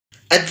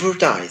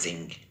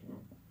Advertising.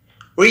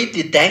 Read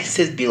the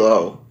text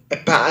below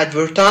about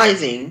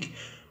advertising.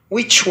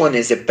 Which one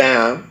is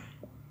about?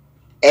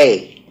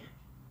 A.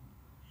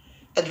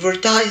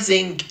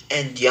 Advertising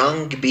and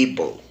young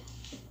people.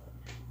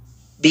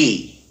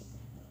 B.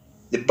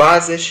 The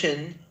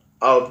position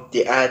of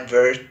the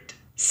advert.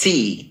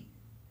 C.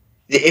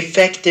 The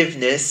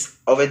effectiveness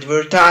of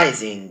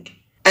advertising.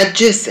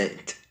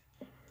 Adjacent.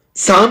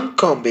 Some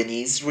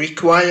companies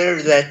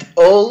require that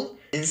all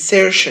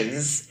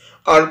insertions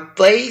are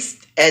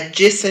placed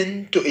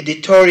adjacent to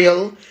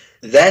editorial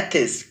that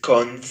is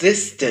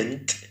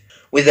consistent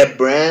with a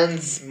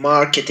brand's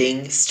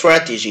marketing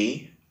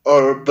strategy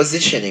or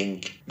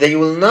positioning. They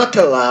will not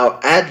allow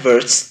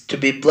adverts to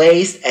be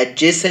placed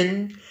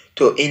adjacent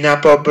to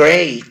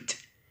inappropriate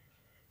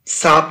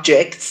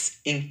subjects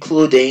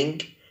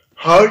including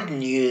hard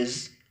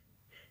news,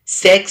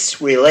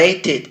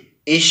 sex-related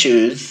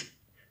issues,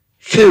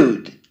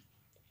 food,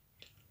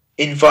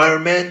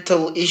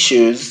 environmental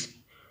issues,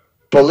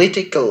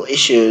 political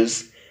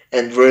issues,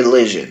 and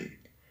religion.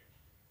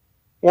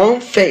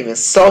 One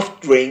famous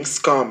soft drinks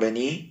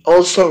company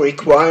also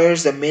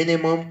requires a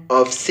minimum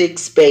of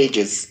 6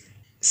 pages.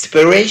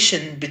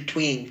 Separation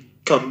between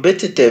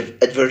competitive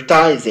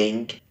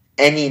advertising,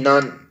 any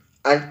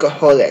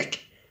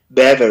non-alcoholic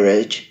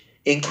beverage,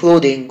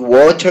 including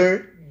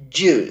water,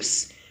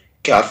 juice,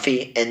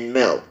 coffee, and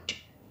milk.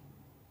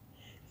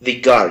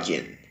 The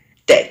Guardian.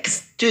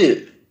 Text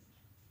 2.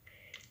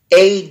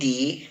 AD,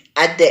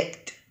 addict.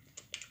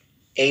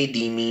 AD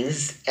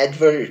means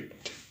advert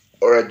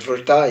or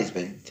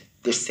advertisement,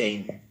 the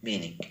same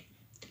meaning.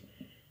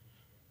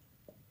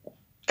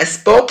 A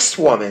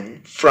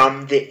spokeswoman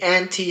from the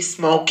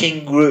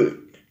anti-smoking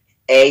group,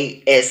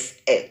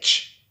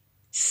 ASH,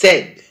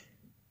 said,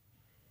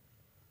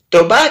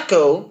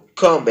 tobacco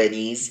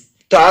companies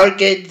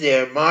target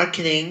their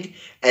marketing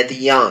at the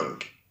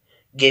young,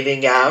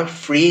 giving out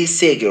free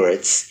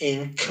cigarettes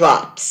in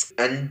clubs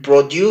and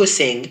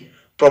producing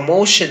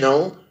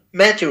promotional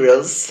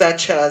materials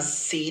such as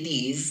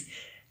CDs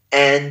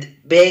and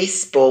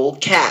baseball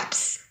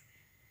caps.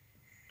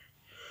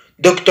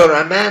 Dr.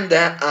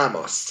 Amanda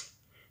Amos,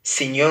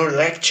 senior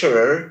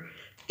lecturer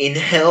in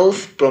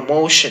health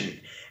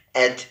promotion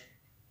at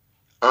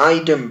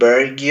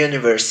Edinburgh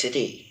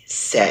University,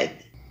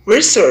 said,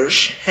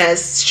 research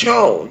has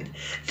shown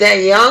that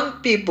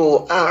young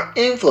people are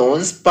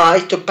influenced by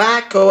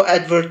tobacco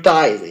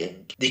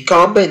advertising. The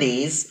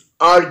companies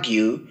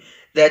argue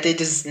that it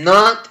is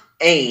not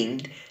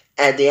aimed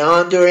at the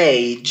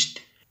underage,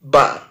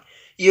 but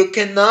you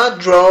cannot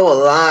draw a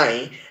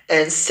line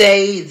and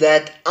say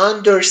that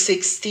under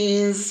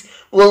 16s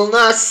will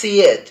not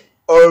see it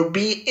or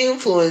be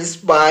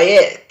influenced by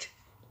it.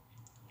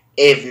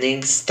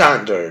 Evening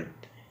Standard.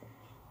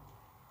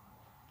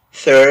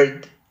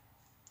 Third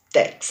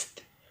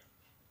text.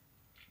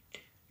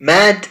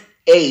 Mad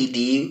AD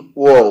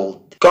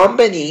World.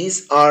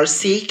 Companies are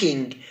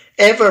seeking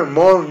ever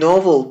more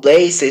novel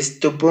places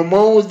to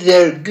promote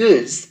their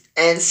goods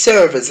and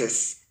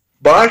services.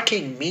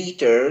 Parking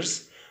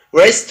meters,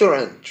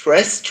 restaurant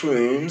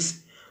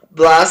restrooms,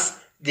 plus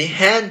the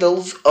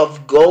handles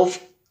of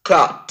golf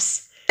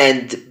clubs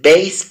and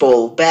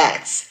baseball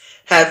bats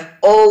have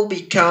all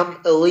become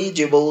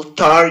eligible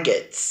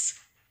targets.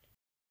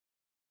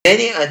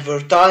 Many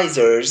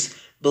advertisers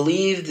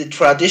believe the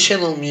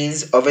traditional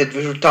means of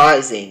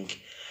advertising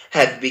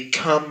have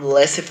become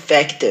less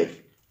effective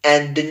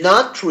and do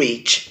not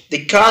reach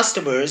the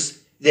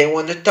customers they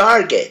want to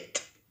target.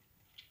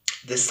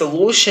 The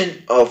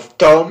solution of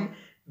Tom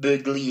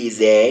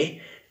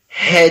Pugliese,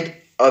 head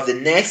of the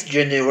Next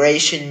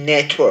Generation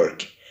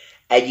Network,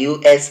 a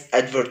US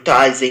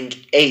advertising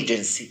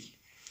agency,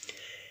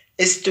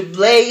 is to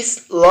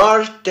place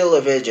large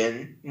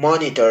television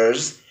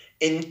monitors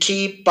in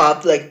key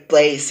public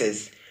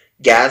places,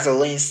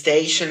 gasoline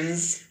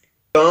stations,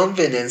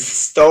 convenience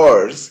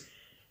stores,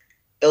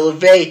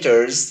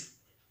 elevators,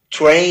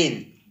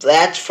 train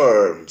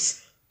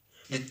platforms.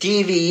 The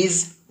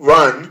TVs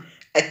run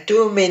a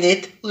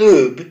 2-minute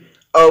loop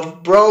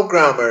of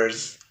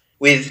programmers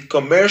with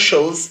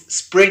commercials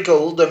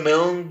sprinkled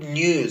among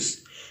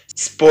news,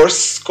 sports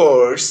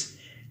scores,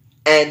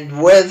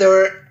 and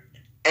weather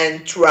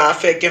and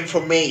traffic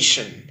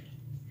information.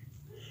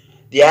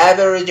 The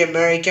average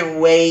American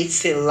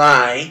waits in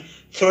line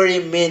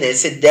 30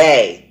 minutes a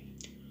day,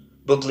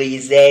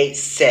 Pugliese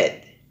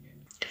said.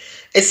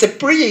 It's a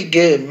pretty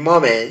good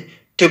moment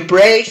to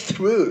break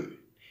through.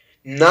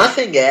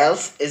 Nothing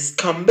else is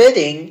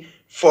competing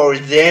for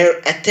their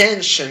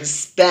attention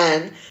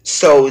span,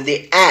 so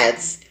the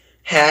ads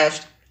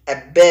have a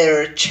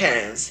better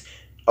chance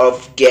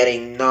of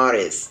getting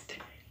noticed.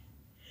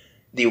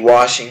 The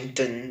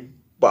Washington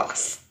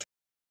Post.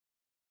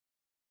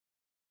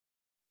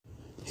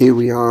 Here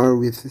we are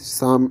with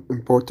some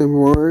important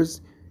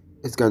words.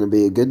 It's gonna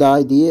be a good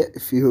idea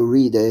if you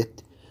read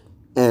it,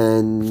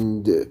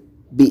 and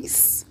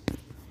peace.